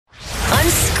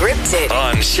Unscripted.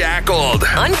 Unshackled.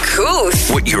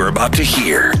 Uncouth. What you're about to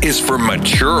hear is for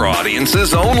mature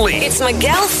audiences only. It's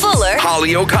Miguel Fuller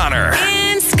Holly O'Connor.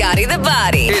 and Scotty the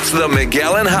Body. It's the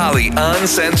Miguel and Holly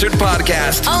Uncensored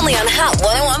Podcast. Only on Hot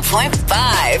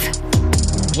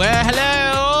 101.5. Well,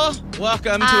 hello.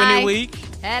 Welcome to a Hi. new week.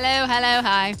 Hello,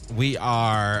 hi. We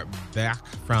are back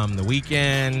from the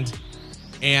weekend,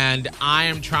 and I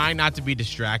am trying not to be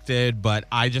distracted, but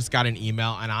I just got an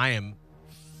email, and I am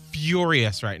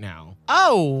furious right now.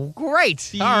 Oh, great.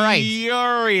 All right.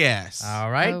 Furious. All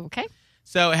right. Okay.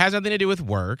 So it has nothing to do with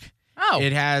work. Oh.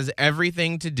 It has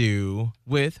everything to do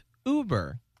with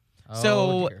Uber.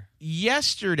 So dear.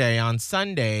 yesterday on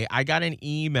Sunday, I got an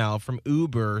email from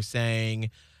Uber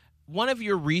saying, one of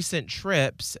your recent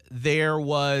trips, there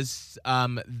was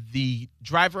the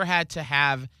driver had to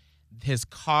have his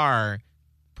car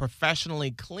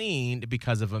professionally cleaned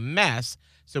because of a mess,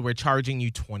 so we're charging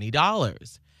you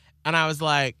 $20. And I was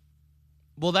like,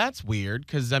 well, that's weird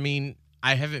because, I mean,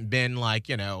 I haven't been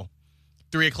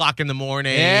 3 o'clock in the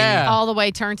morning. Yeah. All the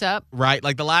way turned up. Right.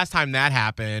 Like the last time that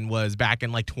happened was back in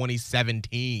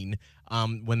 2017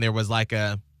 when there was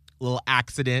a little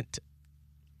accident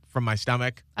from my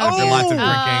stomach after lots of drinking.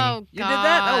 Oh, You did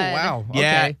that? Oh, God. wow.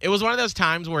 Yeah, Okay. it was one of those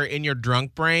times where in your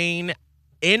drunk brain,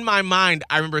 in my mind,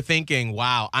 I remember thinking,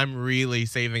 wow, I'm really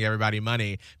saving everybody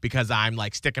money because I'm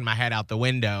sticking my head out the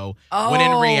window. When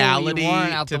in Oh, you reality,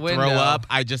 weren't out to the throw window. up,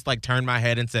 I just turned my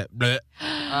head and said, bleh.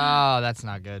 Oh, that's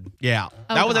not good. Yeah.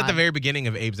 Oh, that was at God. the very beginning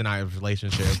of Abe's and I's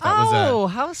relationship. That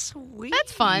was how sweet.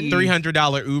 That's fun. a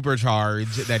 $300 Uber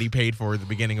charge that he paid for at the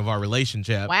beginning of our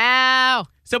relationship. Wow.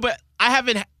 So, but I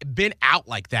haven't been out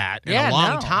like that in Yeah, a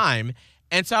long no. time.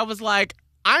 And so I was like,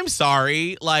 I'm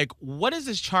sorry. What is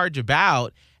this charge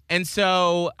about? And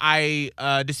so I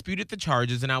disputed the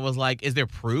charges and I was like, is there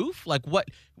proof? What?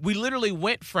 We literally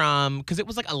went from, because it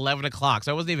was 11 o'clock,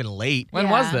 so I wasn't even late. When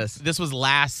Yeah. was this? This was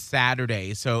last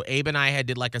Saturday. So Abe and I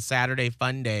did a Saturday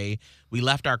fun day. We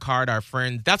left our car at our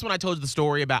friends. That's when I told you the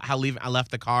story about how I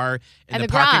left the car in At the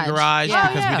the parking garage. garage Yeah.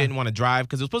 because Oh, yeah. we didn't want to drive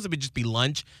because it was supposed to just be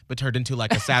lunch, but turned into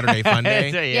a Saturday fun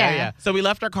day. Yeah. So we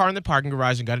left our car in the parking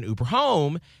garage and got an Uber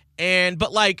home.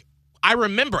 But I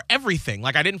remember everything.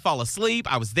 I didn't fall asleep.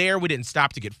 I was there. We didn't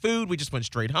stop to get food. We just went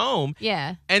straight home.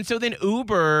 Yeah. And so then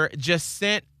Uber just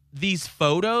sent these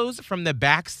photos from the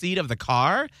back seat of the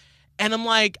car. And I'm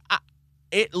like,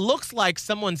 it looks like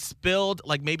someone spilled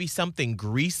maybe something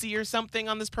greasy or something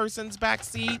on this person's back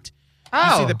seat.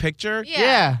 You see the picture?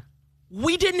 Yeah.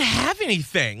 We didn't have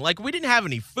anything. We didn't have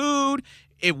any food.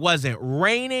 It wasn't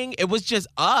raining. It was just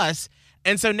us.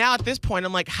 And so now at this point,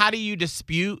 I'm like, how do you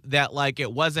dispute that,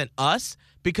 it wasn't us?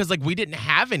 Because, we didn't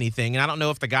have anything. And I don't know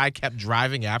if the guy kept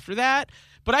driving after that.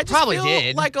 But I just Probably feel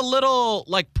did. a little,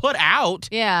 put out.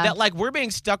 Yeah. That, we're being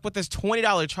stuck with this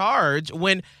 $20 charge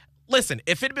when, listen,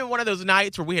 if it had been one of those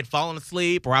nights where we had fallen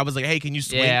asleep or I was like, hey, can you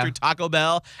swing Yeah. through Taco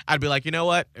Bell? I'd be like, you know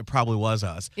what? It probably was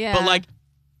us. Yeah. But,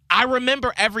 I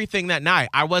remember everything that night.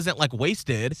 I wasn't,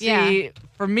 wasted. Yeah. See,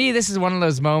 for me, this is one of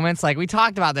those moments, we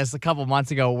talked about this a couple months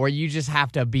ago, where you just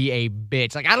have to be a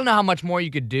bitch. I don't know how much more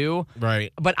you could do,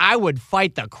 Right. but I would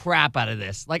fight the crap out of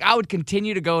this. I would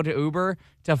continue to go to Uber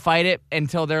to fight it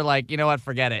until they're like, you know what,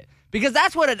 forget it. Because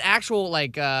that's what an actual,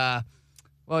 a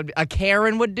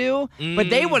Karen would do, but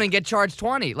they wouldn't get charged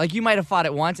 20. You might have fought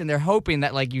it once, and they're hoping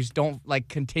that, you don't,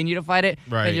 continue to fight it,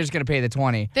 Right. and you're just going to pay the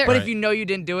 20. There- But Right. if you know you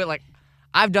didn't do it,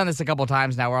 I've done this a couple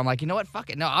times now where I'm like, you know what, fuck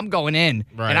it. No, I'm going in,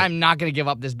 Right. and I'm not going to give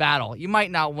up this battle. You might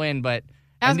not win, but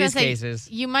I was in gonna these say, cases.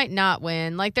 you might not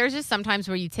win. There's just sometimes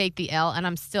where you take the L, and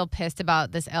I'm still pissed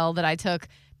about this L that I took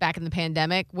back in the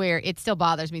pandemic, where it still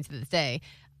bothers me to this day.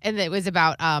 And it was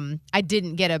about I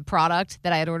didn't get a product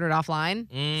that I had ordered offline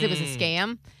because it was a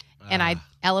scam, and I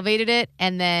elevated it,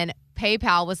 and then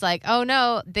PayPal was like, "Oh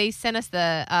no, they sent us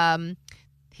the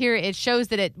here. It shows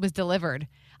that it was delivered."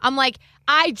 I'm like,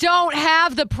 I don't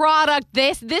have the product.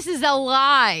 This is a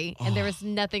lie. And there was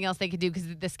nothing else they could do because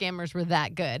the scammers were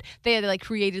that good. They had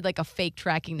created a fake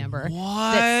tracking number that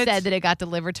What? said that it got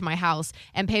delivered to my house.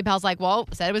 And PayPal's like, well,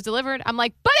 said it was delivered. I'm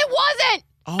like, but it wasn't.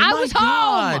 Oh I my was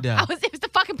God. home. It was the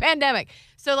fucking pandemic.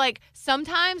 So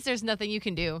sometimes there's nothing you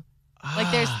can do.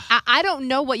 I don't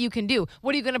know what you can do.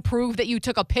 What are you going to prove that you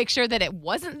took a picture that it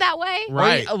wasn't that way?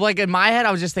 Right. In my head,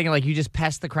 I was just thinking, you just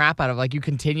pest the crap out of, you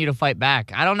continue to fight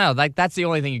back. I don't know. That's the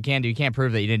only thing you can do. You can't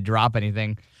prove that you didn't drop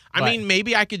anything. I But- mean,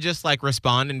 maybe I could just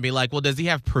respond and be like, well, does he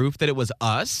have proof that it was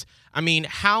us? I mean,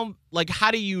 how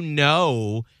do you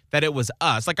know that it was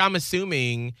us? I'm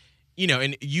assuming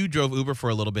and you drove Uber for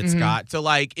a little bit, Mm-hmm. Scott. So,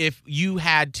 like, if you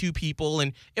had two people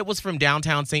and it was from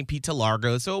downtown St. Pete to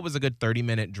Largo, so it was a good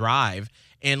 30-minute drive.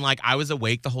 And, like, I was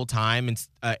awake the whole time and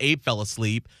Abe fell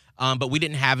asleep, but we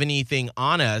didn't have anything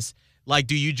on us. Like,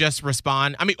 do you just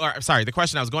respond? The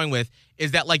question I was going with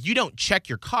is that, like, you don't check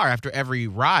your car after every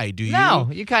ride, do you? No,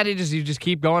 you kind of just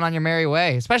keep going on your merry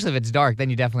way. Especially if it's dark, then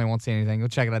you definitely won't see anything. You'll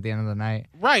check it at the end of the night.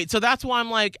 Right. So that's why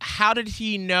I'm like, how did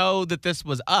he know that this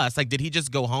was us? Like, did he just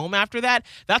go home after that?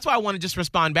 That's why I want to just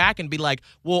respond back and be like,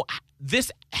 well,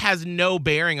 this has no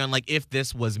bearing on, like, if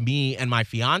this was me and my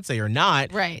fiance or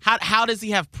not. Right. How does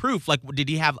he have proof? Like, did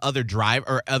he have other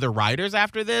riders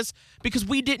after this? Because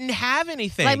we didn't have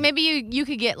anything. Like maybe you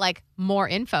could get like more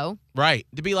info. Right.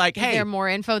 To be like, Is hey, there more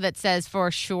info that says for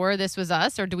sure this was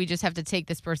us, or do we just have to take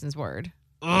this person's word?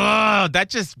 that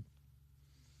just.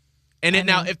 And then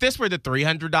I now, know. if this were the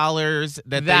 $300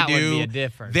 that That they would do, be a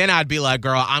difference. then I'd be like,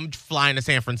 girl, I'm flying to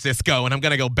San Francisco and I'm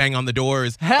going to go bang on the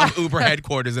doors of Uber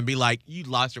headquarters and be like, you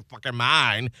lost your fucking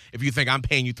mind if you think I'm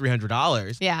paying you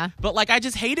 $300. Yeah. But, like, I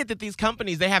just hate it that these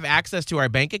companies, they have access to our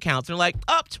bank accounts. They're like,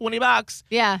 up $20.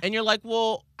 Yeah. And you're like,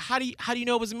 well, how do you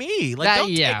know it was me? Like, That-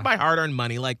 don't yeah. take my hard-earned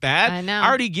money like that. I know. I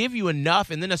already give you enough.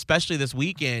 And then especially this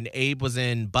weekend, Abe was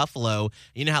in Buffalo.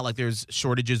 You know how, like, there's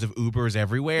shortages of Ubers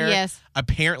everywhere? Yes.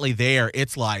 Apparently there,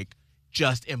 it's, like,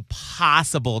 just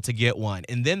impossible to get one.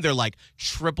 And then they're, like,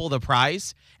 triple the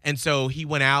price. And so he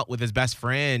went out with his best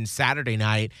friend Saturday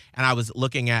night, and I was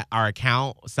looking at our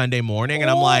account Sunday morning,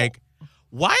 and I'm like,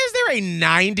 why is there a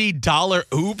 $90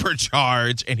 Uber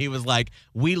charge? And he was like,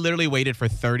 we literally waited for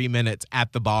 30 minutes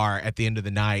at the bar at the end of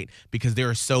the night because there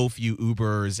are so few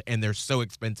Ubers and they're so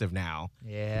expensive now.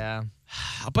 Yeah.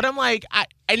 But I'm like,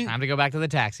 Time to go back to the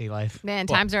taxi life. Man,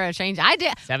 times are a change. We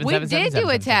did 777. do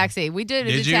a taxi. We did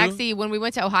Did a you? taxi when we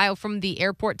went to Ohio from the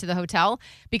airport to the hotel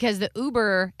because the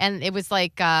Uber, and it was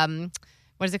like,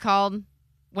 what is it called?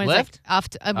 When Lyft? it's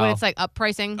like when it's like up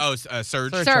pricing. oh,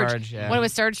 surge. Surcharge, yeah. When it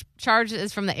was surge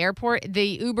charges from the airport, the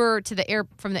Uber to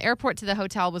from the airport to the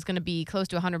hotel was going to be close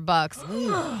to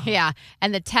 $100. Yeah,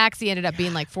 and the taxi ended up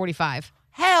being like 45.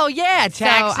 Hell yeah,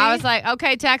 taxi. So I was like,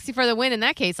 okay, taxi for the win in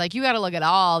that case. Like, you got to look at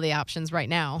all the options right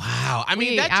now. Wow. I mean,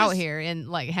 we that out just, here and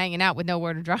like hanging out with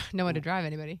nowhere to drive, no one to drive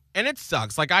anybody. and it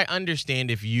sucks. Like, I understand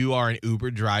if you are an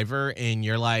Uber driver and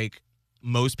you're like,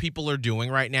 most people are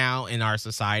doing right now in our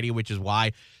society, which is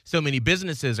why so many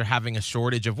businesses are having a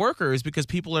shortage of workers because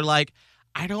people are like,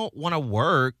 I don't want to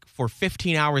work for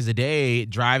 15 hours a day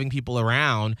driving people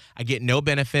around. I get no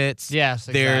benefits. Yes,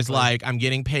 There's exactly. like, I'm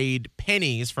getting paid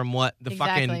pennies from what the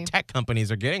Exactly. fucking tech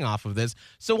companies are getting off of this.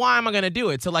 So why am I going to do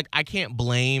it? So, like, I can't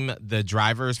blame the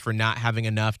drivers for not having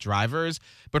enough drivers.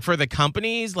 But for the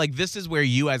companies, like, this is where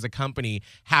you as a company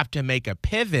have to make a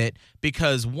pivot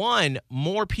because, one,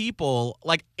 more people,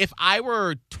 like, if I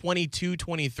were 22,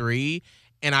 23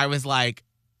 and I was like,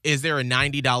 is there a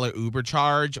 $90 Uber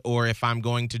charge or if I'm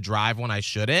going to drive when I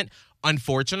shouldn't?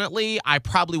 Unfortunately, I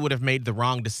probably would have made the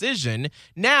wrong decision.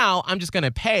 Now I'm just going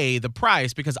to pay the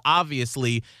price because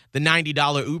obviously the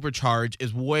 $90 Uber charge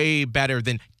is way better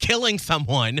than killing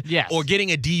someone Yes. or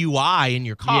getting a DUI in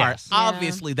your car. Yes. Yeah.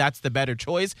 Obviously, that's the better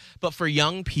choice. But for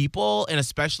young people, and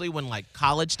especially when like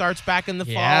college starts back in the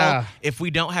Yeah. fall, if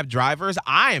we don't have drivers,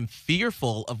 I am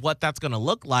fearful of what that's going to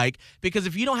look like because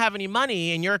if you don't have any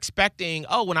money and you're expecting,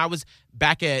 oh, when I was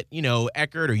back at,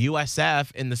 Eckerd or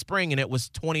USF in the spring and it was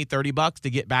 $20-$30 to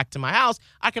get back to my house,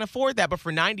 I can afford that. But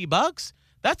for $90,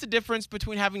 that's the difference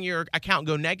between having your account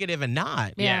go negative and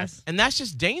not. Yeah. Yes. And that's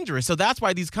just dangerous. So that's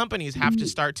why these companies have to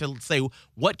start to say,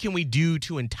 what can we do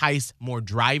to entice more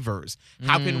drivers?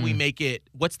 How can we make it,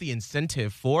 what's the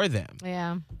incentive for them?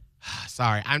 Yeah.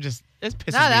 Sorry, this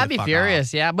pisses No, me that'd the be fuck furious,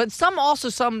 off. yeah. But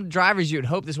some drivers, you'd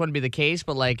hope this wouldn't be the case,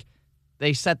 but like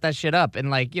they set that shit up and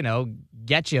like,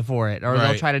 get you for it. Or they'll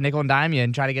Right. try to nickel and dime you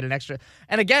and try to get an extra.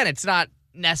 And again, it's not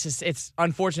necessary. It's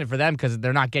unfortunate for them because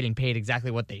they're not getting paid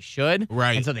exactly what they should.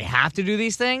 Right. And so they have to do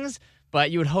these things. But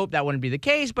you would hope that wouldn't be the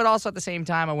case. But also at the same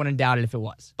time, I wouldn't doubt it if it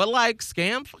was. But like,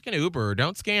 scam fucking Uber.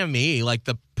 Don't scam me. Like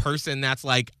the person that's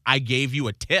like, I gave you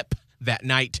a tip that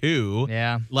night too.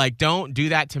 Yeah. Like, don't do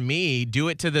that to me. Do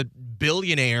it to the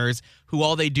billionaires who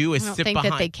all they do is I don't sit think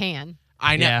behind. that they can.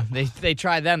 I know. Yeah. They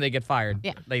try them, they get fired.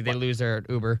 Yeah. Like they lose their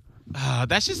Uber.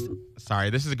 That's just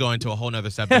sorry. This is going to a whole nother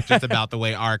subject, just about the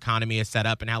way our economy is set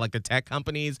up and how like the tech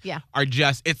companies Yeah. are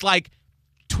just. It's like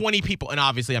 20 people, and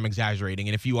obviously I'm exaggerating.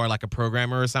 And if you are like a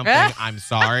programmer or something, I'm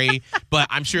sorry, but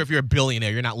I'm sure if you're a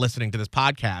billionaire, you're not listening to this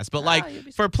podcast. But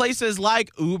like for places like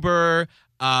Uber,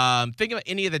 think about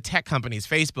any of the tech companies,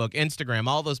 Facebook, Instagram,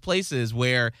 all those places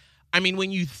where, I mean,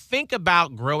 when you think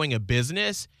about growing a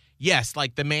business, yes,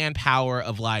 like the manpower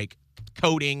of like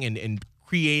coding and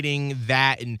creating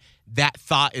that, and that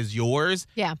thought is yours.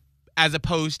 Yeah. As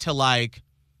opposed to like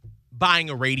buying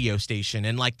a radio station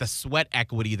and like the sweat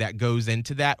equity that goes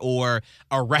into that, or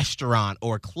a restaurant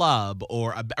or club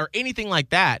or anything like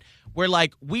that, where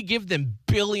like we give them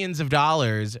billions of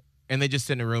dollars and they just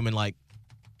sit in a room and like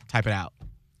type it out.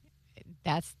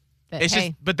 That's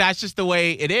But that's just the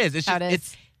way it is. It's how just it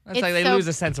is. It's like they lose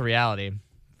a sense of reality.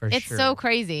 For It's sure. so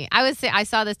crazy. I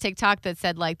saw this TikTok that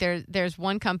said like there's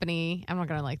one company. I'm not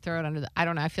gonna like throw it under the. I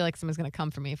don't know. I feel like someone's gonna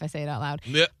come for me if I say it out loud.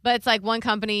 Yeah. But it's like one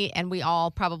company, and we all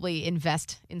probably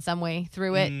invest in some way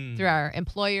through it, through our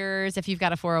employers. If you've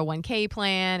got a 401k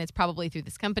plan, it's probably through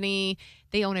this company.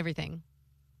 They own everything.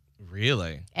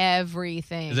 Really?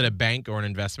 Everything. Is it a bank or an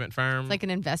investment firm? It's like an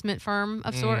investment firm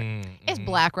of sort. Mm, It's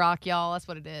BlackRock, y'all. That's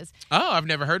what it is. Oh, I've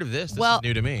never heard of this. This Well, is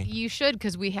new to me. You should,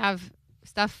 because we have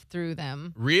stuff through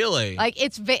them. Really? Like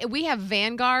we have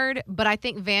Vanguard, but I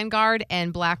think Vanguard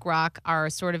and BlackRock are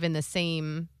sort of in the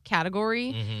same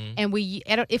category. Mhm.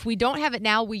 And if we don't have it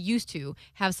now, we used to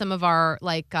have some of our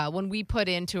like when we put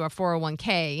into our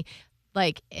 401k,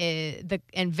 like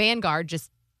and Vanguard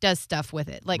just does stuff with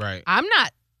it. Like Right.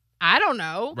 I don't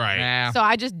know. Right. Yeah. So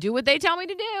I just do what they tell me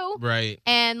to do. Right.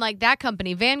 And like that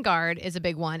company, Vanguard is a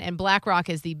big one, and BlackRock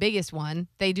is the biggest one.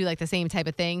 They do like the same type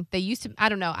of thing. They used to, I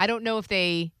don't know. I don't know if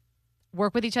they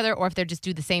work with each other or if they just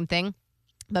do the same thing.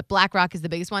 But BlackRock is the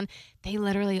biggest one. They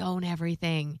literally own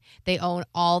everything. They own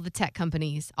all the tech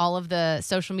companies, all of the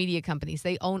social media companies.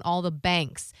 They own all the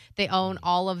banks. They own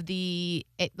all of the,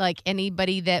 like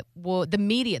anybody that will, the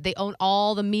media. They own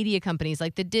all the media companies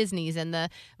like the Disneys and the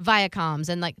Viacoms.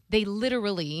 And like they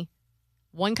literally,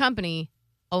 one company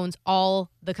owns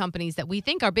all the companies that we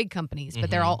think are big companies, but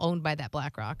they're all owned by that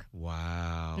BlackRock.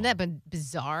 Wow. Isn't that been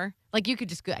bizarre? Like you could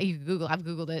just you could Google. I've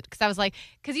Googled it because I was like,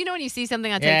 because you know when you see something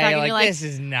on TikTok Yeah, and you're like, this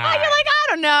is oh, not. you're like, I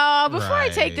don't know. Before I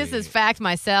take this Right. as fact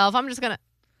myself, I'm just gonna.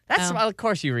 That's Oh. well, of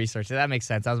course you researched it. That makes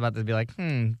sense. I was about to be like,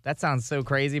 that sounds so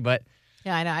crazy, but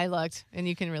Yeah, I know. I looked, and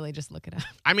you can really just look it up.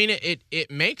 I mean,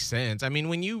 it makes sense. I mean,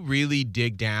 when you really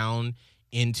dig down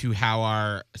into how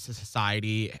our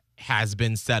society has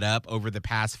been set up over the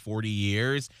past 40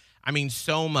 years, I mean,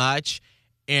 so much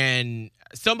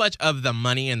of the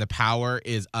money and the power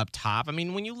is up top. I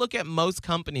mean, when you look at most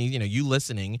companies, you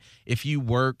listening, if you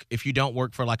don't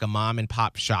work for like a mom and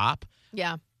pop shop,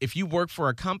 Yeah, if you work for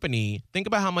a company, think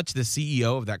about how much the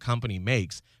CEO of that company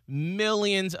makes.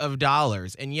 Millions of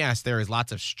dollars. And yes, there is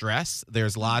lots of stress.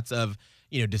 There's lots of,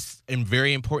 and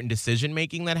very important decision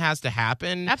making that has to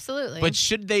happen. absolutely. But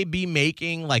should they be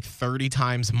making like 30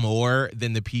 times more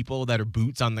than the people that are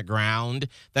boots on the ground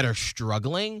that are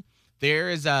struggling?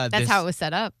 There's that's how it was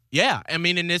set up. Yeah. I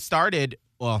mean, and it started,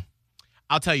 well,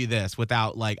 I'll tell you this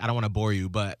without like, I don't want to bore you,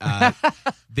 but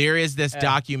there is this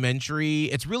documentary.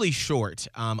 It's really short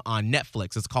on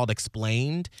Netflix. It's called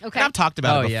Explained. Okay. And I've talked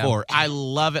about it yeah. before. I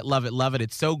love it, love it, love it.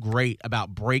 It's so great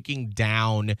about breaking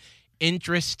down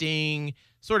interesting,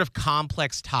 sort of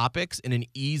complex topics in an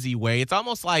easy way. It's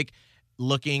almost like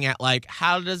looking at like,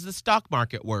 how does the stock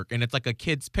market work? And it's like a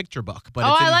kid's picture book, but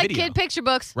it's in I like video. kid picture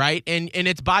books. Right? And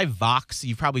it's by Vox.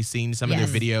 You've probably seen some of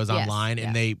Yes. their videos Yes. online, and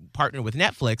Yeah. they partner with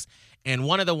Netflix. And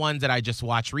one of the ones that I just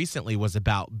watched recently was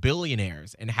about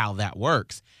billionaires and how that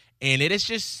works. And it is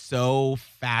just so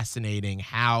fascinating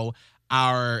how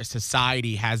our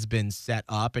society has been set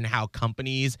up and how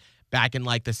companies back in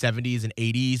like the 70s and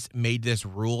 80s made this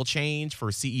rule change for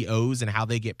CEOs and how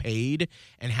they get paid,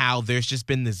 and how there's just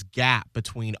been this gap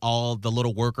between all the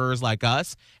little workers like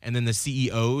us and then the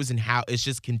CEOs, and how it's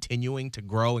just continuing to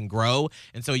grow and grow.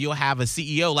 And so you'll have a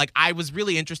CEO, like I was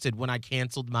really interested when I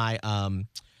canceled my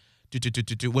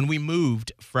when we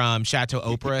moved from Chateau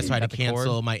Oprah, so I had to Got the cord?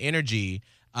 cancel my energy.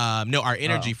 Our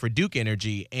energy for Duke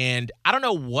Energy. And I don't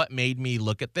know what made me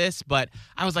look at this, but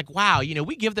I was like, wow,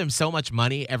 we give them so much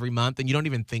money every month and you don't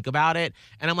even think about it.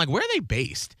 And I'm like, where are they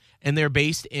based? And they're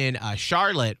based in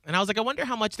Charlotte. And I was like, I wonder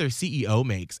how much their CEO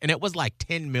makes. And it was like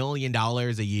 $10 million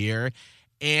a year.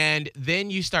 And then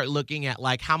you start looking at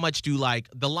like, how much do like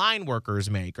the line workers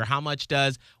make, or how much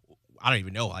does, I don't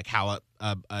even know, like how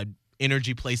a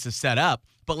energy place is set up.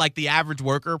 But like the average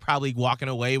worker probably walking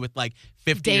away with like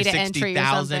 50 Data or entry or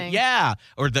 60,000. something. Yeah.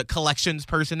 Or the collections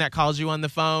person that calls you on the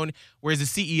phone. Whereas the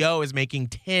CEO is making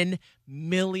 $10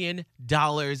 million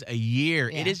a year.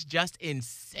 Yeah. It is just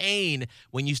insane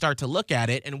when you start to look at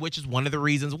it. And which is one of the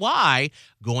reasons why,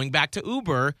 going back to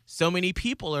Uber, so many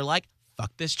people are like,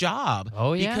 fuck this job.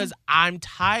 Oh, yeah? Because I'm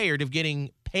tired of getting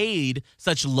paid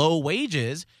such low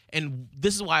wages. And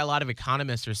this is why a lot of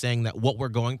economists are saying that what we're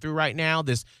going through right now,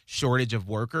 this shortage of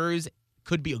workers,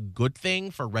 could be a good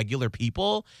thing for regular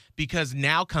people because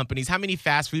now companies, how many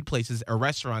fast food places or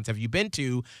restaurants have you been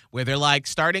to where they're like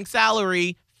starting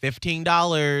salary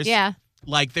 $15? Yeah.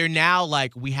 Like they're now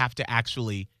like, we have to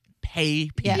actually pay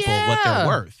people Yeah. what they're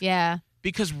worth. Yeah.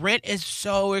 Because rent is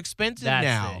so expensive That's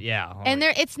now. it. Yeah. And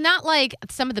it's not like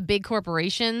some of the big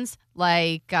corporations,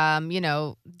 like,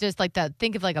 just like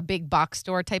think of like a big box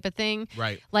store type of thing.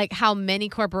 Right. Like how many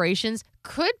corporations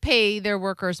could pay their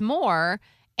workers more.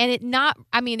 And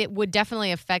it would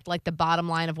definitely affect like the bottom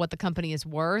line of what the company is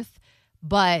worth.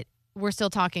 But we're still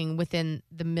talking within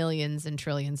the millions and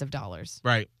trillions of dollars.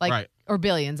 Right. Like, right. or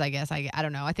billions, I guess. I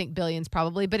don't know. I think billions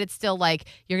probably. But it's still like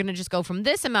you're going to just go from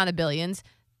this amount of billions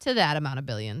to that amount of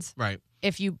billions. Right.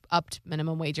 If you upped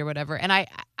minimum wage or whatever. And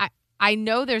I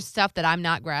know there's stuff that I'm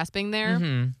not grasping there.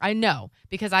 Mm-hmm. I know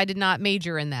because I did not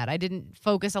major in that. I didn't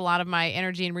focus a lot of my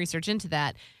energy and research into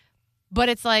that. But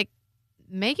it's like,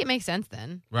 make it make sense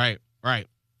then. Right. Right.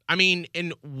 I mean,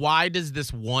 and why does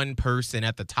this one person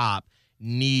at the top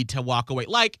need to walk away?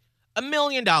 Like $1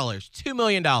 million, $2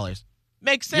 million.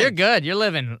 Makes sense. You're good. You're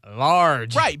living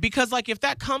large. Right, because like if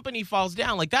that company falls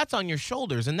down, like that's on your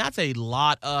shoulders and that's a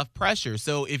lot of pressure.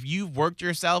 So if you've worked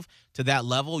yourself to that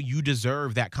level, you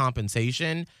deserve that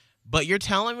compensation. But you're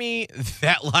telling me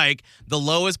that like the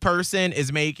lowest person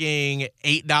is making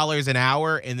 $8 an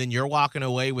hour and then you're walking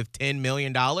away with $10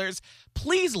 million?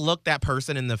 Please look that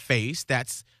person in the face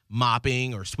that's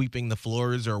mopping or sweeping the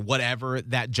floors or whatever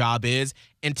that job is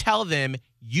and tell them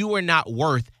you are not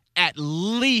worth at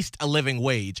least a living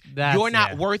wage. You're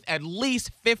not worth at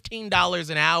least $15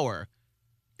 an hour.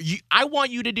 I want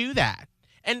you to do that.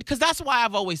 And because that's why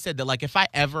I've always said that, like, if I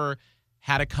ever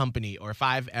had a company or if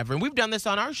I've ever, and we've done this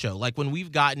on our show, like when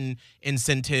we've gotten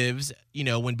incentives,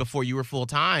 before you were full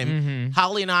time, Mm-hmm.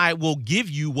 Holly and I will give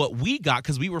you what we got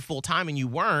because we were full time and you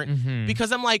weren't. Mm-hmm.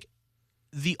 Because I'm like,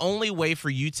 the only way for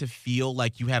you to feel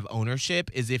like you have ownership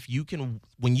is if you can,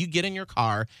 when you get in your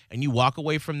car and you walk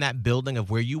away from that building of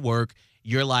where you work,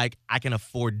 you're like, I can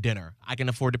afford dinner. I can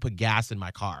afford to put gas in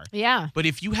my car. Yeah. But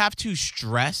if you have to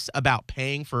stress about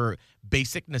paying for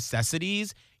basic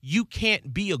necessities, you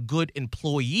can't be a good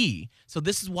employee. So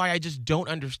this is why I just don't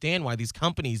understand why these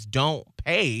companies don't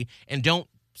pay and don't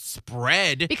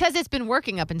spread. Because it's been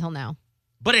working up until now.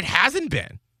 But it hasn't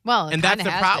been. Well, it And that's kinda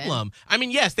the has problem. been. I mean,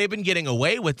 yes, they've been getting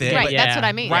away with it. Right, But that's what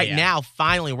I mean. right Yeah. now,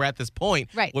 finally, we're at this point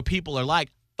Right. where people are like,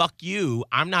 fuck you.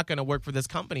 I'm not going to work for this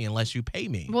company unless you pay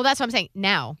me. Well, that's what I'm saying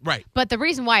now. Right. But the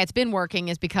reason why it's been working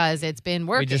is because it's been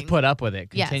working. We just put up with it,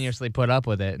 Yes. continuously put up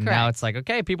with it. And now Correct. it's like,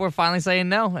 okay, people are finally saying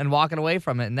no and walking away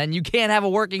from it. And then you can't have a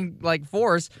working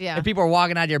force Yeah. if people are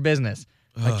walking out of your business.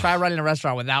 Like try running a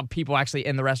restaurant without people actually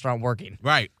in the restaurant working.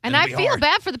 Right. And It'll I be feel hard.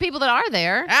 bad for the people that are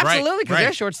there. Absolutely, because right.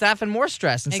 they're short-staffed and more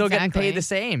stressed and still getting Exactly. paid the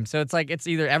same. So it's like it's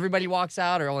either everybody walks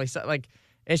out or only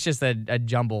it's just a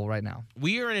jumble right now.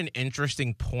 We are in an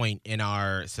interesting point in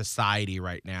our society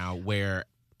right now where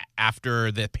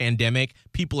after the pandemic,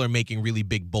 people are making really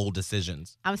big, bold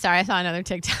decisions. I'm sorry, I saw another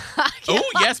TikTok. Oh,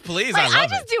 yes, please. Like, I love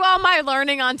just it. do all my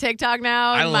learning on TikTok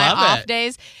now I in my love off it.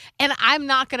 days. And I'm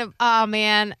not going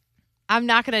to, I'm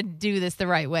not going to do this the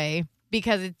right way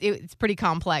because it's pretty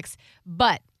complex.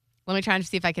 But let me try and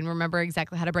see if I can remember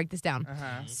exactly how to break this down.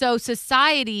 So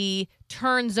society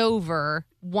turns over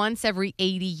once every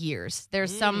 80 years.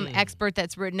 There's some expert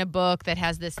that's written a book that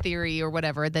has this theory or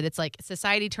whatever that it's like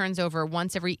society turns over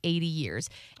once every 80 years.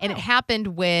 And it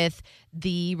happened with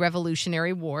the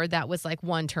Revolutionary War. That was like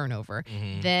one turnover.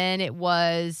 Then it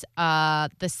was the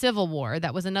Civil War.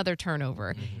 That was another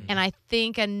turnover. And I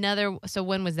think so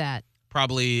when was that?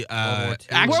 Probably World War II.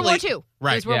 actually, World War II.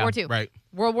 Right. It was World Yeah. War II. Right.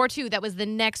 World War II, that was the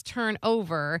next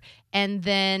turnover. And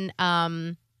then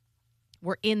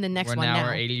we're in the next one now.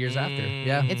 We're 80 years after.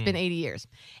 Yeah. It's been 80 years.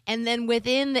 And then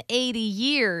within the 80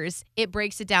 years, it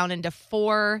breaks it down into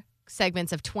 4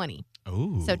 segments of 20.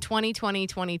 Ooh. So 20, 20,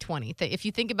 20, 20. If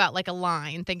you think about like a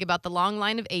line, think about the long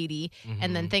line of 80,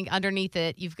 and then think underneath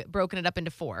it, you've broken it up into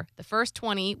 4. The first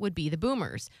 20 would be the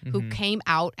boomers who came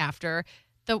out after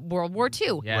the World War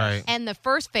II. Yes. Right. And the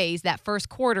first phase, that first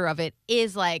quarter of it,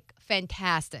 is like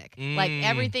fantastic. Like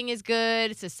everything is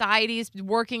good. Society is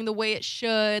working the way it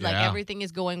should. Like Yeah. everything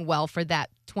is going well for that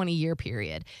 20-year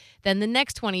period. Then the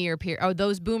next 20-year period,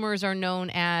 those boomers are known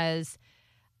as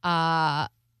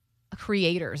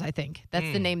creators, I think.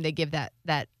 That's the name they give that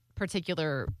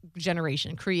particular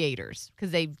generation, creators,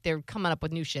 because they're coming up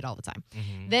with new shit all the time.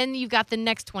 Then you've got the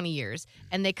next 20 years,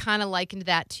 and they kind of likened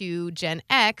that to Gen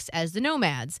X as the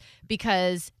nomads,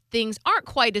 because things aren't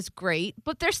quite as great,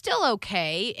 but they're still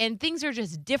okay. And things are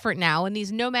just different now. And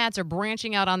these nomads are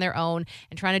branching out on their own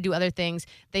and trying to do other things.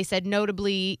 They said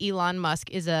notably Elon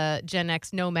Musk is a Gen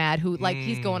X nomad who, like,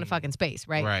 he's going to fucking space,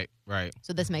 right? Right.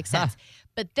 So this makes sense.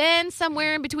 But then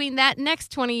somewhere in between that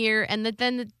next 20 year and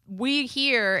then we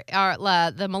here are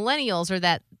the millennials are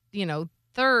that,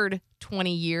 third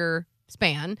 20-year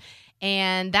span.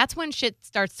 And that's when shit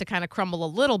starts to kind of crumble a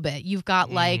little bit. You've got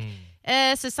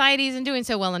society isn't doing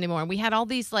so well anymore. We had all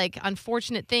these like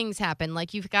unfortunate things happen.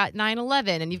 Like you've got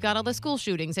 9/11 and you've got all the school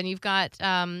shootings and you've got,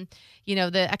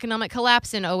 the economic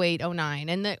collapse in 08, 09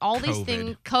 and all these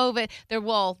things, COVID.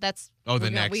 We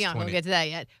aren't going to get to that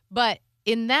yet. But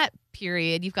in that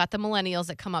period, you've got the millennials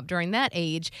that come up during that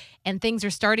age and things are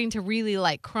starting to really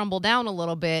like crumble down a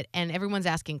little bit and everyone's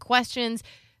asking questions.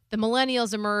 The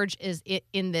millennials emerge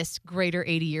in this greater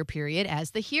 80-year period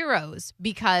as the heroes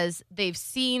because they've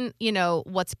seen,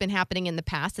 what's been happening in the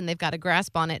past and they've got a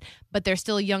grasp on it, but they're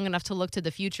still young enough to look to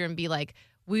the future and be like,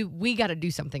 we got to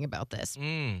do something about this.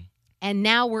 And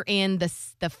now we're in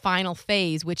the final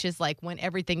phase, which is like when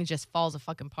everything just falls a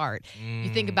fucking apart. You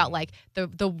think about like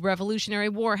the Revolutionary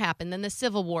War happened, then the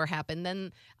Civil War happened,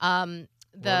 then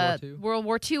the World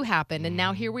War II happened, and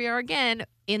now here we are again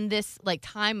in this like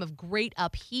time of great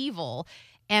upheaval.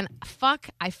 And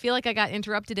I feel like I got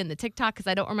interrupted in the TikTok because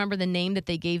I don't remember the name that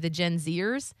they gave the Gen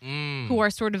Zers who are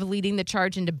sort of leading the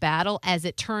charge into battle as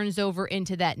it turns over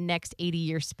into that next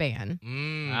 80-year span.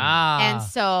 And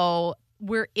so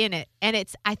we're in it. And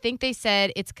I think they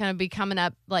said it's going to be coming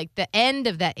up like the end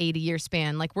of that 80-year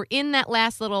span. Like we're in that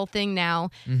last little thing now,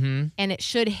 and it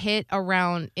should hit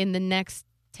around in the next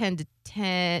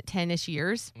 10-ish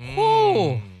years.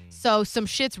 So some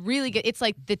shit's really good. It's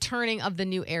like the turning of the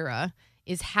new era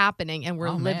is happening, and we're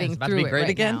living through it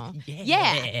right now.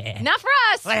 Yeah. Not for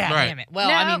us. Damn it.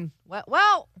 Well, No.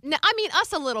 Well, No, I mean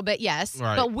us a little bit, yes.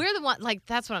 Right. But we're the one. Like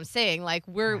that's what I'm saying. Like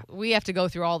we have to go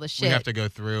through all the shit. We have to go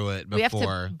through it before. We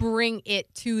have to bring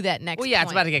it to that next. well, yeah, it's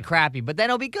point. about to get crappy, but then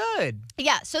it'll be good.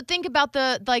 Yeah, so think about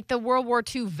the World War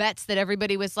II vets that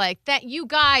everybody was like, that you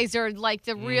guys are like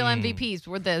the real MVPs.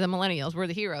 We're the millennials. We're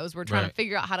the heroes. We're trying to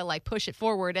figure out how to like push it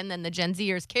forward, and then the Gen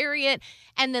Zers carry it,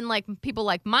 and then like people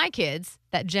like my kids,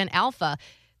 that Gen Alpha.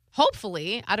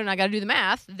 Hopefully, I don't know, I got to do the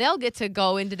math. They'll get to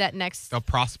go into that next They'll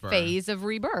prosper. phase of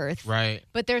rebirth. Right.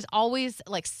 But there's always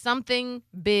like something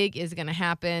big is going to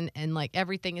happen, and like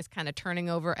everything is kind of turning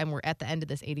over, and we're at the end of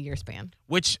this 80-year span.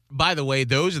 Which, by the way,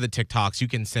 those are the TikToks you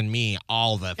can send me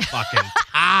all the fucking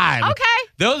time. Okay.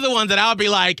 Those are the ones that I'll be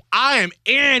like, I am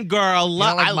in, girl. You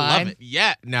don't like I mine? love it.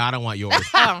 Yeah. No, I don't want yours.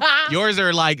 Oh. Yours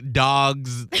are like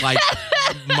dogs, like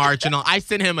marching on. I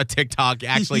sent him a TikTok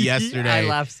actually yesterday. I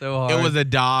laughed so hard. It was a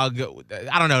dog,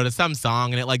 I don't know, to some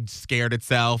song, and it like scared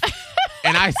itself.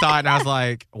 And I saw it, and I was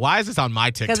like, why is this on my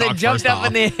TikTok? because it jumped first up off?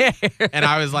 in the air. And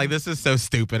I was like, this is so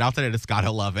stupid. I'll send it to Scott.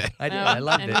 He'll love it. I did. I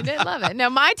loved and it. you did love it. Now,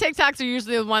 my TikToks are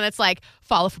usually the one that's like,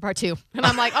 follow for part 2. And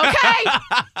I'm like, okay,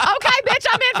 bitch,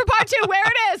 I'm in for part 2. Where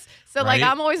it is. So, like,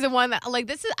 Right? I'm always the one that, like,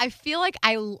 I feel like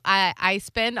I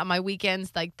spend on my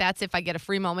weekends, like, that's if I get a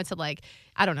free moment to, like,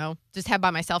 I don't know, just have by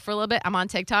myself for a little bit. I'm on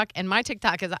TikTok, and my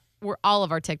TikTok is, all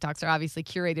of our TikToks are obviously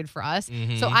curated for us.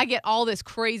 So I get all this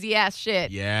crazy ass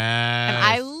shit. Yes. And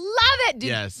I love it, dude.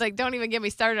 Yes. Like, don't even get me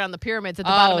started on the pyramids at the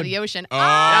bottom of the ocean. Oh,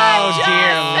 I'm just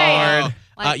dear saying. Lord.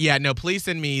 Like- Yeah, no, please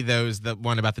send me the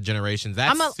one about the generations.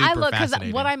 That's I super look because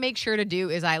fascinating. what I make sure to do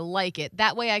is I like it.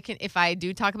 That way, I can, if I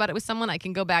do talk about it with someone, I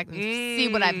can go back and see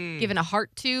what I've given a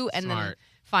heart to, and then Smart.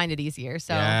 find it easier.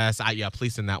 So Yes,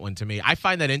 please send that one to me. I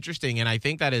find that interesting, and I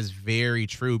think that is very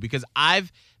true because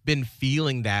I've been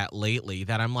feeling that lately,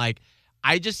 that I'm like,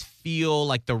 I just feel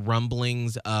like the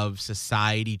rumblings of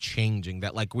society changing,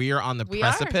 that like we are on the We are.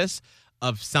 precipice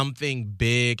of something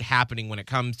big happening when it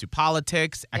comes to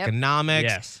politics, Yep. economics,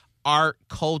 Yes. art,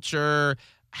 culture,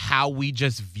 how we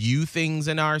just view things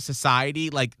in our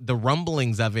society. Like the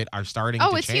rumblings of it are starting to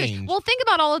it's change. huge. Well, think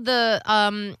about all of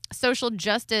the social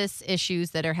justice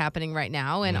issues that are happening right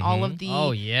now, and all of the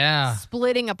Oh, yeah.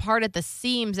 splitting apart at the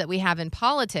seams that we have in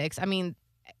politics. I mean,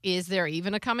 is there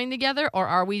even a coming together, or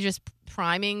are we just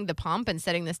priming the pump and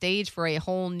setting the stage for a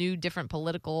whole new, different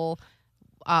political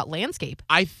landscape?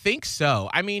 I think so.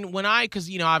 I mean, because,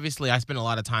 obviously I spend a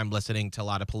lot of time listening to a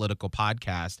lot of political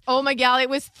podcasts. Oh my God, it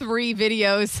was 3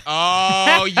 videos.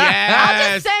 Oh, yes.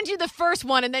 I'll just send you the first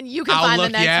one, and then you can I'll find look,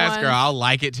 the next yes, one. girl. I'll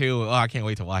like it too. Oh, I can't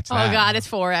wait to watch that. Oh God, it's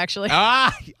 4 actually.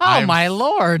 Ah, Oh, my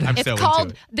Lord. I'm It's so called.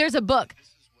 into it. There's a book.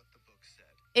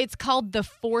 It's called The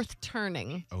Fourth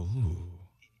Turning. Oh,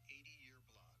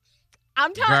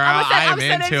 I'm girl, telling. I'm I'm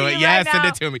sending into to it. you Yes, right send now.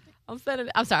 it to me. I'm sending.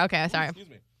 I'm sorry. Okay, sorry.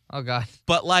 Oh, God.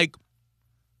 But like,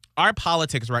 our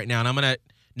politics right now, and I'm going to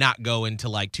not go into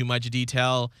like too much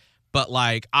detail, but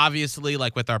like obviously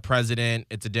like with our president,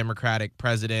 it's a Democratic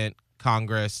president,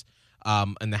 Congress,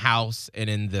 in the House and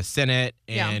in the Senate,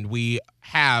 and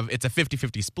it's a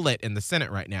 50-50 split in the Senate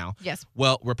right now. Yes.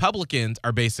 Well, Republicans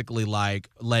are basically like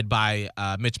led by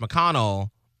Mitch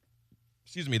McConnell,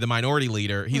 the minority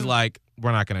leader. He's like,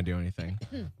 we're not going to do anything.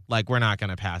 Like, we're not going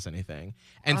to pass anything.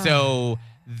 And so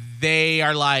they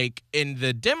are like, and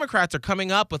the Democrats are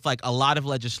coming up with like a lot of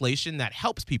legislation that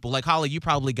helps people. Like, Holly, you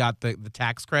probably got the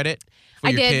tax credit for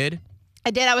your kid.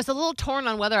 I did. I was a little torn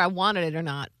on whether I wanted it or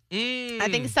not. I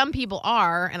think some people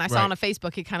are, and I saw on a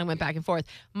Facebook, it kind of went back and forth.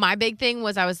 My big thing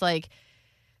was I was like,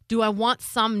 do I want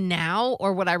some now,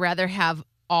 or would I rather have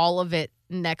all of it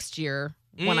next year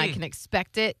when I can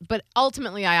expect it? But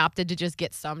ultimately, I opted to just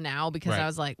get some now because I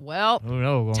was like, well,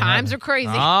 times are crazy.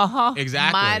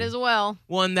 Exactly. Might as well.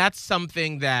 Well, and that's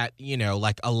something that,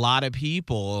 like a lot of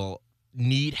people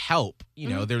need help.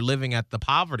 They're living at the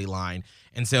poverty line.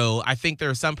 And so I think there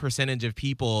are some percentage of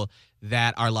people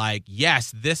that are like,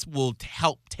 yes, this will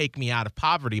help take me out of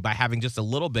poverty by having just a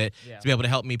little bit to be able to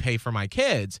help me pay for my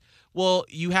kids. Well,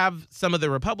 you have some of the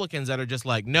Republicans that are just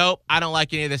like, nope, I don't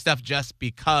like any of this stuff just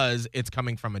because it's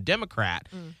coming from a Democrat.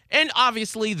 And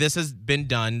obviously this has been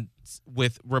done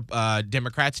with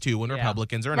Democrats too when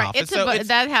Republicans are in office.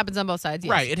 That happens on both sides.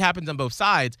 Yes. Right. It happens on both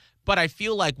sides. But I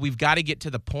feel like we've got to get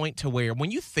to the point to where when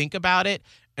you think about it,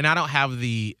 and I don't have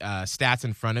the stats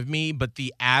in front of me, but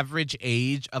the average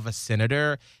age of a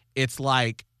senator, it's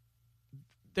like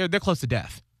they're close to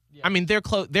death. Yeah. I mean, they're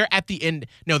close. They're at the end.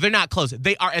 No, they're not close.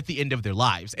 They are at the end of their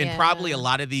lives. And probably a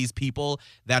lot of these people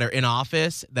that are in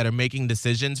office that are making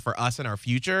decisions for us in our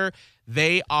future,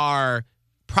 they are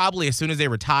probably as soon as they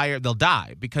retire, they'll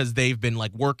die because they've been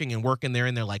like working and working. They're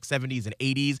in their like 70s and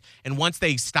 80s. And once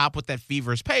they stop with that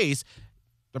feverish pace,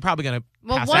 they're probably going to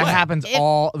pass away. That happens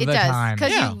all the time.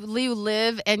 Because you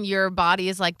live and your body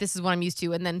is like, this is what I'm used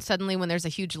to. And then suddenly when there's a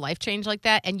huge life change like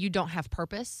that and you don't have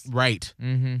purpose. Right.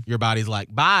 Your body's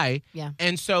like, bye. Yeah.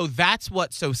 And so that's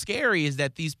what's so scary is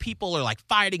that these people are like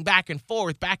fighting back and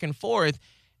forth.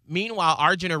 Meanwhile,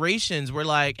 our generations were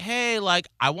like, hey, like,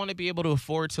 I want to be able to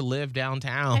afford to live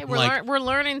downtown. Hey, we're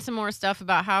learning some more stuff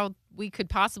about how we could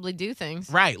possibly do things.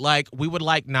 Right. Like, we would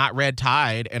like not red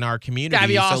tide in our community. That'd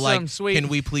be awesome. So, like, sweet. Can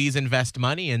we please invest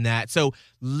money in that? So,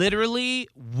 literally,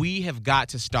 we have got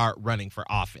to start running for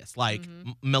office. Like,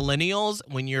 millennials,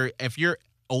 if you're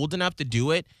old enough to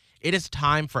do it, it is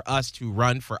time for us to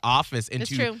run for office and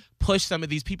push some of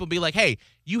these people, be like, hey,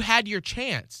 you had your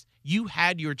chance. You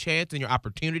had your chance and your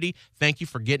opportunity. Thank you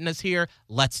for getting us here.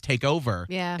 Let's take over.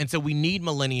 Yeah. And so we need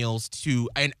millennials to,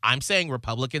 and I'm saying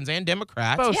Republicans and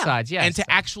Democrats. Both sides, yes. And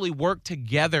to actually work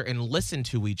together and listen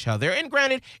to each other. And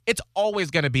granted, it's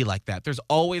always going to be like that. There's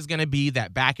always going to be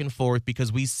that back and forth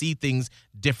because we see things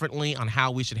differently on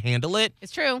how we should handle it.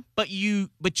 It's true. But you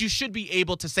should be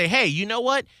able to say, hey, you know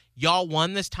what? Y'all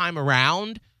won this time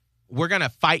around. We're going to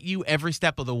fight you every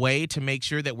step of the way to make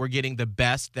sure that we're getting the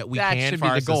best that we can for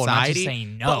our goal, society. Not just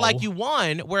saying no. But like you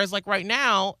won, whereas like right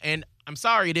now, and I'm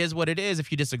sorry, it is what it is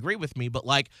if you disagree with me, but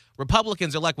like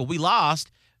Republicans are like, well, we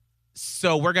lost,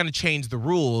 so we're going to change the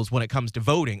rules when it comes to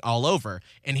voting all over.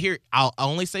 And here, I'll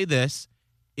only say this.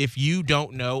 If you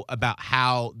don't know about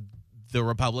how the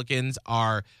Republicans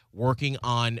are working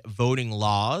on voting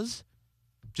laws,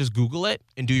 just Google it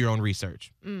and do your own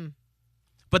research.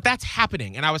 But that's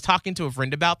happening. And I was talking to a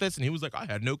friend about this, and he was like, I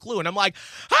had no clue. And I'm like,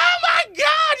 oh, my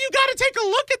God, you got to take a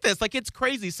look at this. Like, it's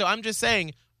crazy. So I'm just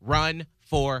saying, run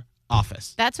for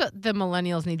office. That's what the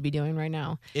millennials need to be doing right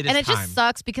now. It is and it time. just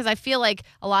sucks because I feel like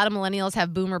a lot of millennials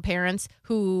have boomer parents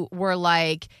who were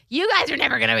like, you guys are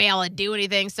never going to be able to do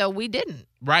anything. So we didn't.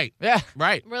 Right. Yeah.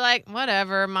 Right. We're like,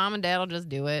 whatever, mom and dad will just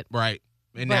do it. Right.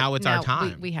 And But now it's our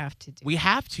time. We have to do We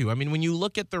have to. I mean, when you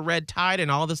look at the red tide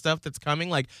and all the stuff that's coming,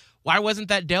 like, why wasn't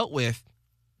that dealt with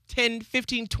 10,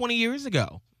 15, 20 years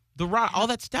ago? All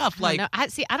that stuff. I don't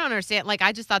understand. Like,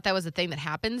 I just thought that was a thing that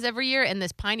happens every year, and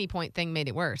this Piney Point thing made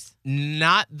it worse.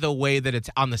 Not the way that it's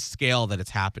on the scale that it's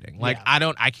happening. Like,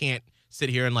 I can't sit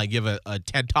here and like give a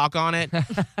TED talk on it,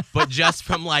 but just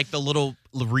from like the little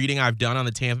reading I've done on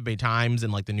the Tampa Bay Times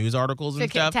and like the news articles and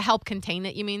stuff. To help contain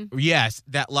it, you mean? Yes,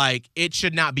 that like it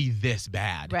should not be this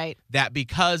bad. Right. That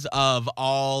because of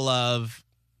all of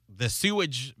the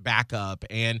sewage backup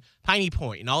and Piney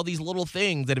Point and all these little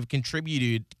things that have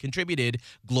contributed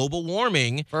global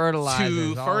warming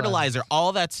fertilizer,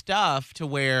 all that stuff to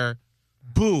where,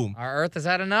 boom. Our Earth has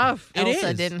had enough.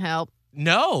 Elsa didn't help.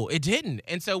 No, it didn't.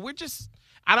 And so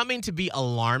I don't mean to be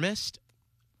alarmist,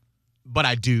 but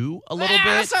I do a little bit.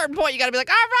 At a certain point, you got to be like,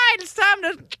 all right, it's time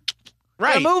to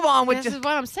Right. Move on with This just is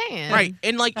what I'm saying. Right.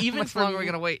 And like how even much for longer are we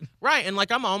gonna wait? Right. And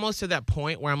like I'm almost to that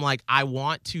point where I'm like, I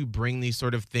want to bring these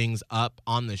sort of things up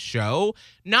on the show,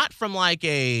 not from like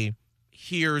a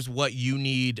here's what you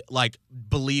need, like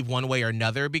believe one way or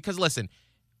another. Because listen,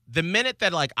 the minute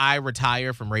that like I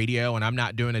retire from radio and I'm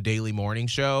not doing a daily morning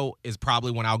show is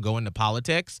probably when I'll go into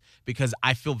politics because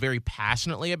I feel very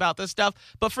passionately about this stuff.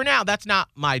 But for now, that's not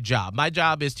my job. My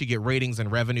job is to get ratings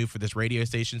and revenue for this radio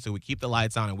station so we keep the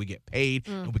lights on and we get paid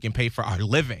and we can pay for our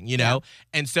living, you know?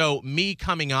 And so me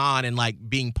coming on and like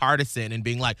being partisan and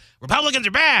being like, Republicans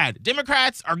are bad,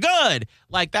 Democrats are good,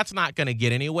 like that's not going to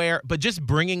get anywhere. But just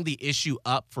bringing the issue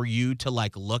up for you to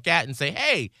like look at and say,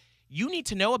 hey, you need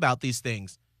to know about these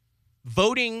things.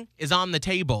 Voting is on the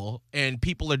table and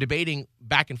people are debating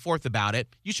back and forth about it.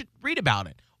 You should read about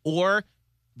it. Or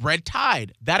red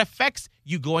tide. That affects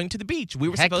you going to the beach. We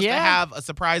were Heck supposed to yeah. have a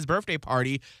surprise birthday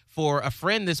party for a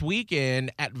friend this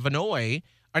weekend at Vinoy,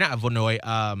 or not Vinoy,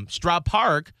 Straub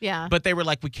Park. Yeah. But they were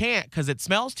like, we can't because it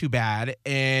smells too bad.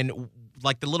 And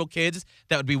like the little kids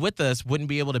that would be with us wouldn't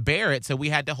be able to bear it. So we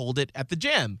had to hold it at the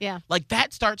gym. Yeah. Like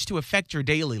that starts to affect your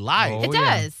daily life. Oh, It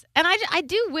yeah. does. And I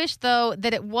do wish, though,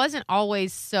 that it wasn't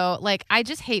always so. Like, I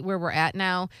just hate where we're at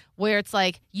now, where it's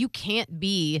like you can't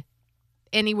be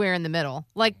anywhere in the middle.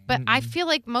 Like, but I feel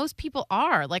like most people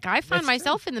are. Like, I find That's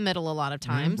myself in the middle a lot of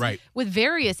times Right. with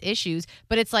various issues,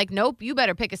 but it's like, nope, you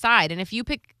better pick a side. And if you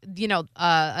pick, a If you're in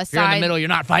the side. middle, you're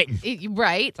not fighting.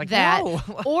 Right, like, that, no.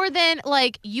 or then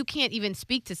like you can't even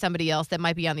speak to somebody else that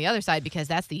might be on the other side because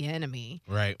that's the enemy.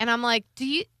 Right. And I'm like, do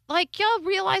you like y'all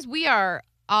realize we are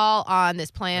all on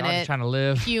this We're all just planet, trying to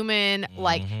live. human,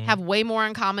 like have way more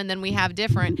in common than we have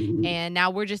different, and now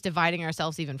we're just dividing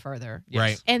ourselves even further.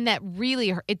 Right. And that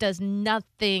really it does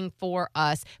nothing for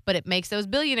us, but it makes those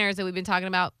billionaires that we've been talking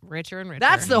about richer and richer.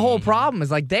 That's the whole problem.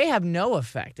 Is like they have no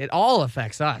effect. It all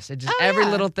affects us. It just Oh, every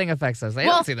yeah. little thing affects us. They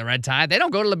Well- don't see the red tide. They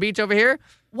don't go to the beach over here.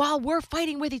 While we're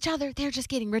fighting with each other, they're just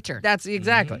getting richer. That's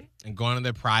exactly. And going to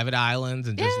their private islands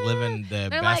and just Yeah. living the They're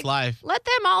best like, life. Let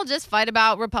them all just fight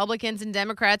about Republicans and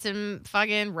Democrats and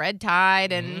fucking red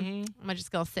tide, and I'm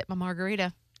just gonna sip my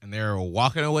margarita. And they're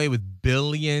walking away with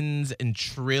billions and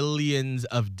trillions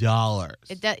of dollars.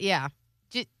 Yeah.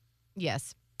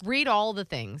 Yes. Read all the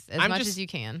things as I'm much just- as you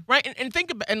can. Right, and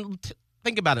think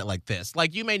about it like this.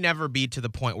 Like you may never be to the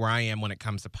point where I am when it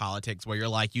comes to politics, where you're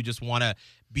like you just want to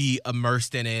be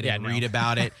immersed in it Yeah, and no. read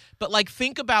about it. But like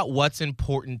think about what's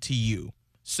important to you.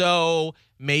 So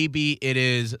maybe it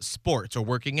is sports or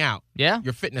working out, Yeah.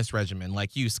 your fitness regimen,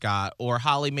 like you, Scott, or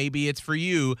Holly. Maybe it's for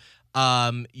you.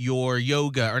 Your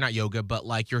yoga, or not yoga, but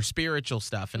like your spiritual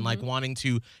stuff and like wanting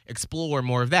to explore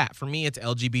more of that. For me, it's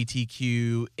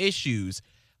LGBTQ issues.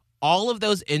 All of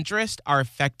those interests are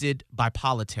affected by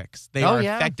politics. They Oh, are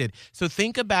yeah. affected. So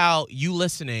think about you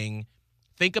listening.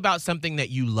 Think about something that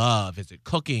you love. Is it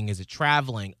cooking? Is it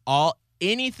traveling?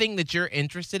 Anything that you're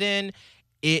interested in,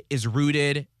 it is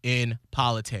rooted in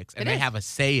politics and It they is. have a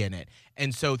say in it.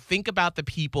 And so think about the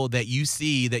people that you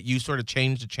see that you sort of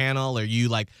change the channel or you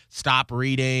like stop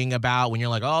reading about when you're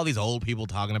like, oh, these old people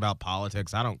talking about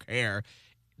politics. I don't care.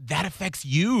 That affects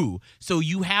you. So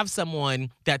you have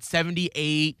someone that's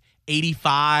 78,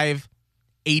 85,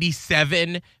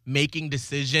 87 making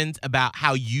decisions about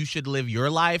how you should live your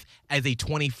life as a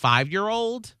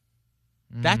 25-year-old.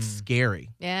 That's scary.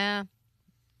 Yeah.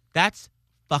 That's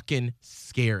fucking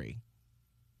scary.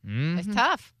 It's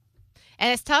tough.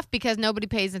 And it's tough because nobody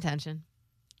pays attention.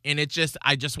 And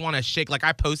I just want to shake. Like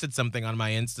I posted something on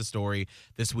my Insta story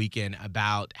this weekend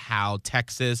about how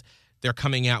Texas, they're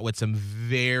coming out with some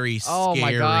very scary Oh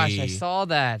my gosh, I saw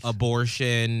that.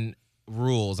 abortion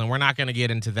rules. And we're not going to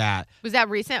get into that. Was that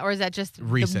recent or is that just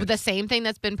Recent. the same thing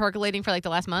that's been percolating for like the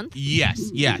last month? Yes.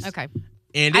 Okay.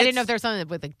 And I didn't it's- know if there was something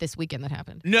with like this weekend that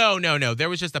happened. No. There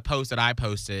was just a post that I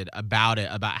posted about it,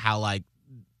 about how like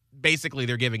basically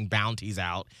they're giving bounties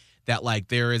out that like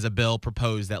there is a bill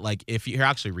proposed that like if you here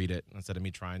actually read it instead of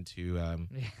me trying to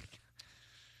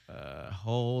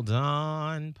hold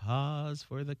on, pause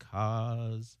for the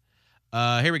cause.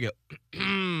 Here we go.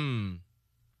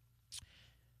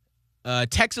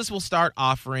 Texas will start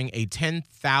offering a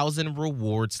 10,000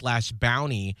 reward /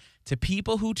 bounty to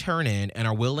people who turn in and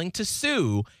are willing to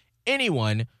sue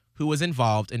anyone who was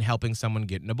involved in helping someone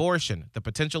get an abortion. The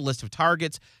potential list of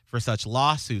targets for such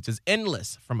lawsuits is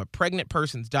endless, from a pregnant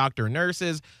person's doctor or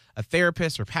nurses, a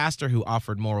therapist or pastor who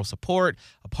offered moral support,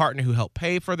 a partner who helped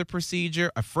pay for the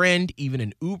procedure, a friend, even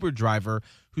an Uber driver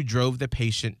who drove the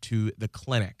patient to the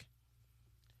clinic.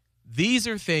 These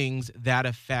are things that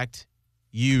affect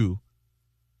you.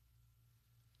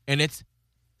 And it's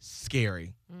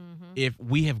scary. if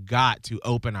we have got to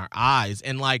open our eyes.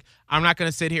 And like, I'm not going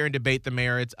to sit here and debate the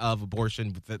merits of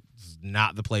abortion. That's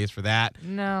not the place for that.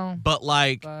 No. But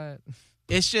like, But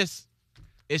it's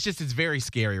very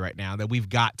scary right now that we've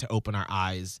got to open our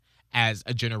eyes as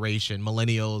a generation,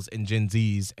 millennials and Gen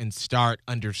Zs, and start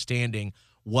understanding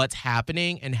what's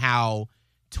happening and how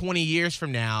 20 years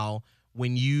from now,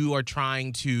 when you are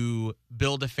trying to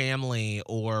build a family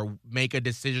or make a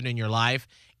decision in your life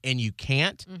and you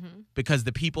can't because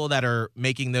the people that are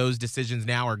making those decisions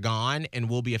now are gone and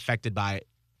will be affected by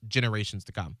generations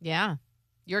to come. Yeah.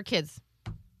 Your kids.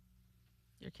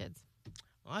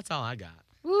 Well, that's all I got.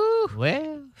 Woo.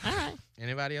 well, All right.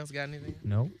 Anybody else got anything?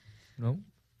 no. Mm-mm.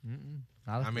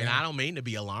 Not a I mean, thing. I don't mean to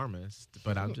be alarmist,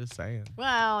 but I'm just saying.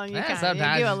 Well, you Yeah, kind of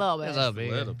sometimes do a little bit. a little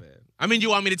bit. A little bit. I mean, you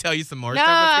want me to tell you some more No, stuff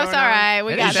that's it's going all on? right.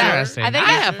 We It got is that. interesting. I think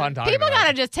I it's- have fun talking people about gotta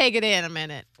it. just take it in a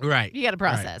minute. Right. You got to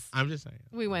process. Right. I'm just saying.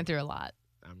 We went through a lot.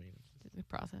 I mean,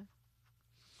 Process.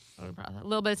 A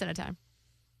little bit at a time.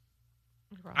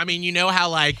 you know how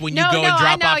like when you No, go no, and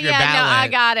drop I know. off your Yeah, no, ballot I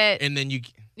got it. and then you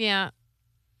Yeah.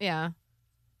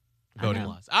 voting know.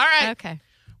 laws. All right. Okay.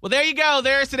 Well, there you go.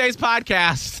 There's today's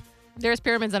podcast. There's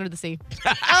pyramids under the sea.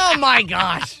 Oh my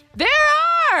gosh. There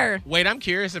are. Wait, I'm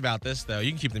curious about this though.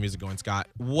 You can keep the music going, Scott.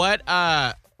 What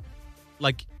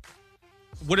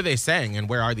what are they saying and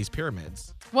where are these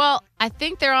pyramids? Well, I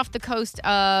think they're off the coast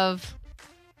of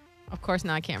course,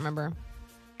 now I can't remember.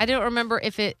 I don't remember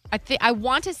if it, I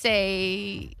want to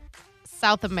say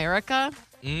South America.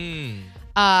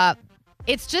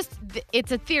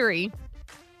 It's a theory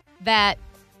that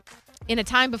in a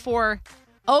time before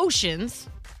oceans,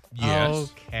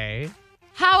 Yes. Okay.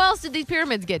 how else did these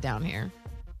pyramids get down here?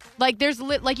 Like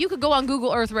like you could go on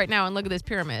Google Earth right now and look at these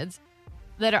pyramids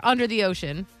that are under the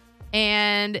ocean,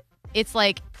 and it's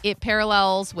like it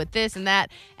parallels with this and that.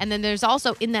 And then there's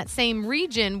also in that same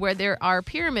region where there are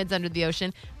pyramids under the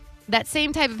ocean, that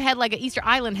same type of head, like an Easter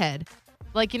Island head.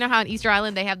 Like, you know how on Easter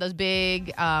Island they have those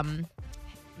big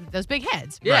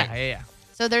heads. Yeah, Right. yeah.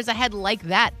 So there's a head like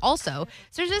that also.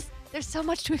 So there's so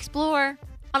much to explore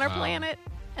on our Wow. planet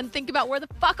and think about where the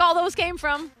fuck all those came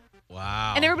from.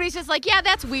 Wow. And everybody's just like, yeah,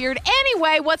 that's weird.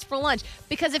 Anyway, what's for lunch?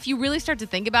 Because if you really start to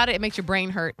think about it, it makes your brain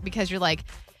hurt because you're like,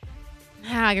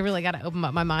 I really got to open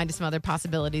up my mind to some other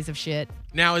possibilities of shit.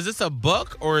 Now, is this a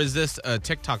book or is this a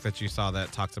TikTok that you saw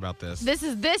that talks about this? This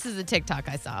is a TikTok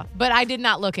I saw, but I did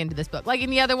not look into this book. Like in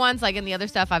the other ones, like in the other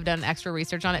stuff, I've done extra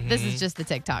research on it. This is just the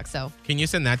TikTok. So, Can you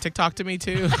send that TikTok to me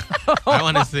too? I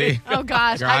want to see. oh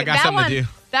gosh, Girl, I got that something one, to do.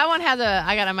 That one has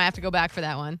I might have to go back for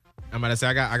that one. I'm gonna say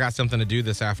I got something to do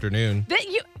this afternoon.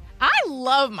 I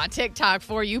love my TikTok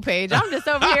For You page. I'm just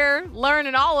over here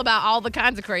learning all about all the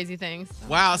kinds of crazy things.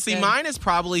 Wow. See, good. mine is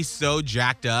probably so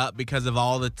jacked up because of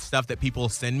all the stuff that people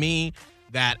send me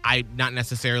that I'm not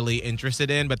necessarily interested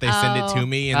in, but they send it to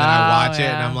me and then I watch it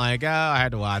and yeah. I'm like, oh, I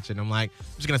had to watch it. And I'm like, I'm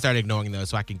just gonna start ignoring those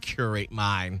so I can curate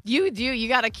mine. You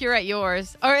got to curate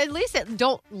yours, or at least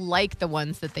don't like the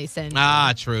ones that they send. you.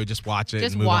 Ah, true. Just watch it.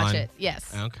 Just and move watch on. it.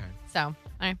 Yes. Okay. So, all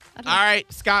right. All right,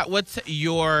 Scott. What's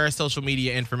your social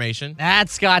media information?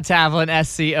 That's Scott Tavlin,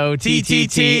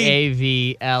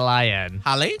 SCOTTTAVLIN.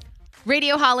 Holly.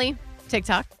 Radio Holly,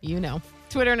 TikTok,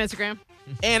 Twitter and Instagram.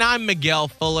 And I'm Miguel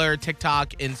Fuller, TikTok,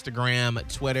 Instagram,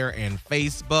 Twitter, and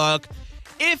Facebook.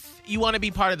 If you want to be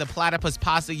part of the Platypus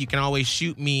Posse, you can always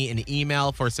shoot me an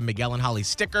email for some Miguel and Holly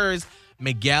stickers.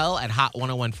 Miguel at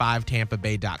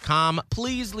hot1015tampabay.com.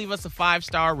 Please leave us a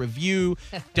 5-star review.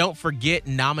 Don't forget,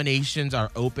 nominations are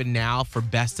open now for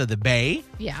Best of the Bay,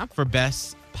 Yeah. for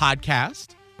Best Podcast.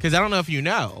 Because I don't know if you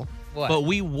know, What? but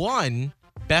we won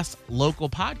Best Local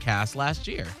Podcast last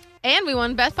year. And we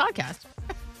won Best Podcast.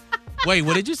 Wait,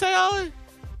 what did you say, Ollie?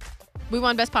 We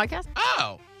won Best Podcast?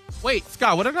 Oh. Wait,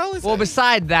 Scott, what did Ollie say? Well,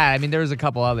 beside that, I mean, there was a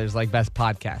couple others like Best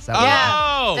Podcast. That was-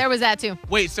 Oh. There was that too.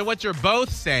 Wait, so what you're both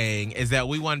saying is that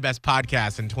we won Best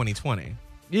Podcast in 2020.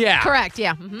 Yeah. Correct,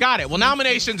 yeah. Mhm. Got it. Well,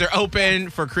 nominations are open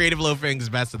for Creative Loafing's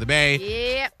Best of the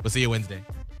Bay. Yep. We'll see you Wednesday.